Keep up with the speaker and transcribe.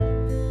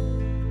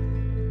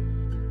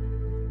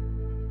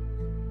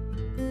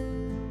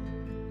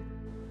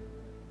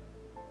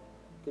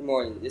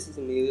morning. This is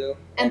Emilio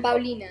and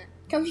Paulina,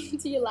 coming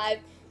to you live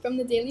from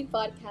the Daily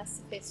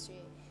Podcast of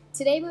History.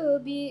 Today we will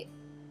be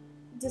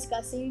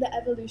discussing the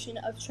evolution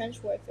of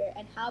trench warfare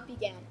and how it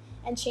began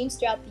and changed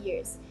throughout the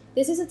years.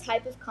 This is a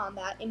type of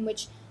combat in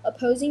which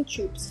opposing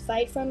troops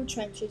fight from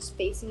trenches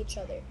facing each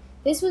other.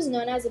 This was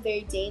known as a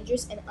very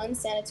dangerous and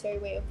unsanitary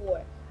way of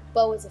war,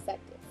 but was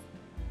effective.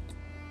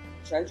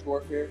 Trench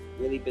warfare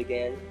really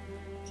began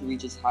to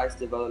reach its highest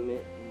development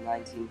in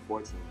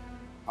 1914.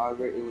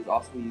 However, it was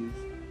also used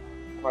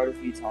quite a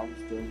few times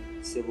during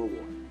the Civil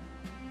War,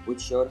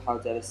 which showed how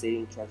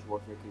devastating trench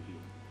warfare could be.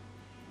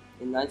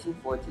 In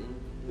 1914,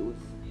 it was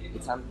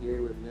a time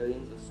period where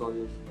millions of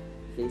soldiers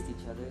faced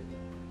each other,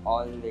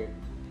 all in their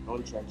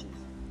own trenches.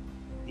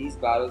 These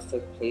battles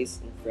took place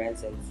in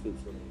France and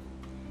Switzerland.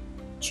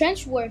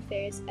 Trench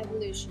warfare's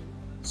evolution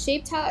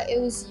shaped how it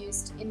was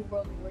used in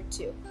World War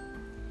II.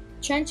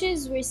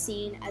 Trenches were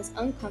seen as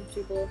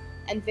uncomfortable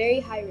and very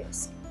high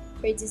risk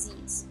for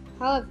disease.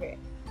 However,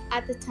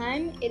 at the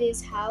time, it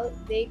is how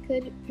they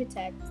could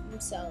protect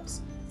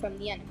themselves from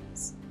the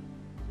enemies.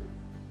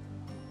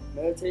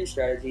 Military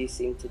strategy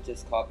seemed to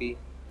just copy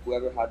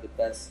whoever had the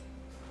best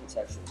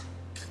protection.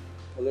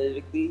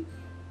 Politically,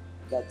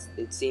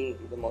 it seemed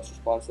the most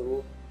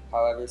responsible.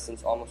 However,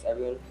 since almost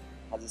everyone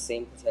has the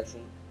same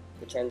protection,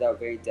 it turned out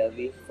very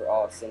deadly for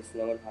all since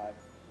no one had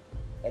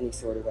any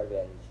sort of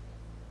advantage.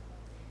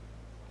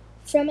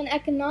 From an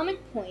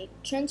economic point,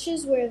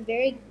 trenches were a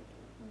very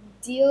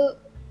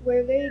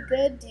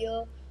good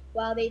deal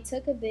while they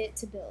took a bit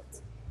to build.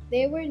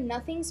 They were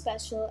nothing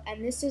special,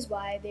 and this is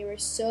why they were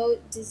so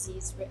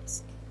disease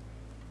risk.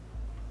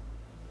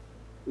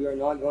 We are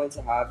now going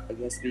to have a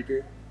guest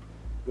speaker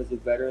with a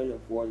veteran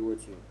of World War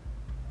II.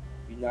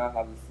 You now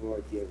have the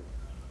floor, Diego.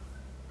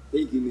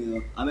 Thank you,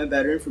 Milo. I'm a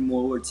veteran from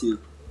World War II,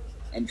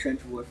 and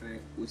trench warfare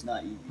was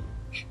not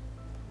easy.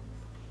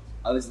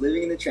 I was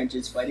living in the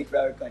trenches fighting for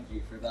our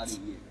country for about a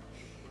year.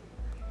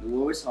 The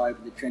war was hard,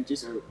 but the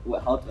trenches are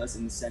what helped us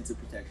in the sense of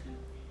protection.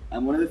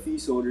 I'm one of the few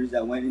soldiers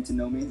that went into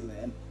no man's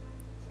land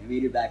and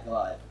made it back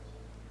alive.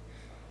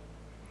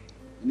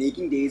 The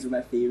making days were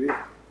my favorite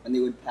when they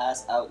would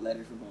pass out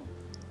letters from home.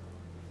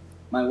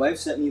 My wife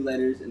sent me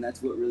letters, and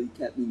that's what really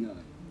kept me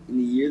going. In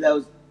the year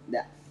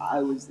that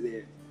I was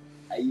there,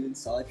 I even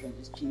saw the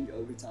trenches change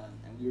over time,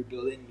 and we were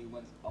building new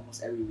ones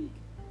almost every week.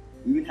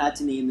 We even had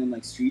to name them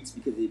like streets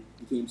because they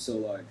became so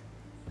large.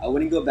 I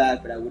wouldn't go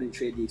back, but I wouldn't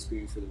trade the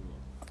experience for the world.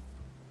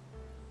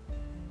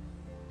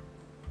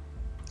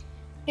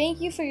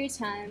 Thank you for your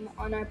time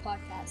on our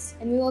podcast,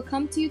 and we will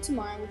come to you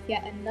tomorrow with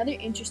yet another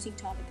interesting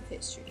topic of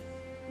history.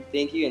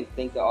 Thank you, and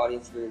thank the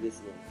audience for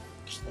listening.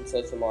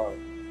 Until tomorrow.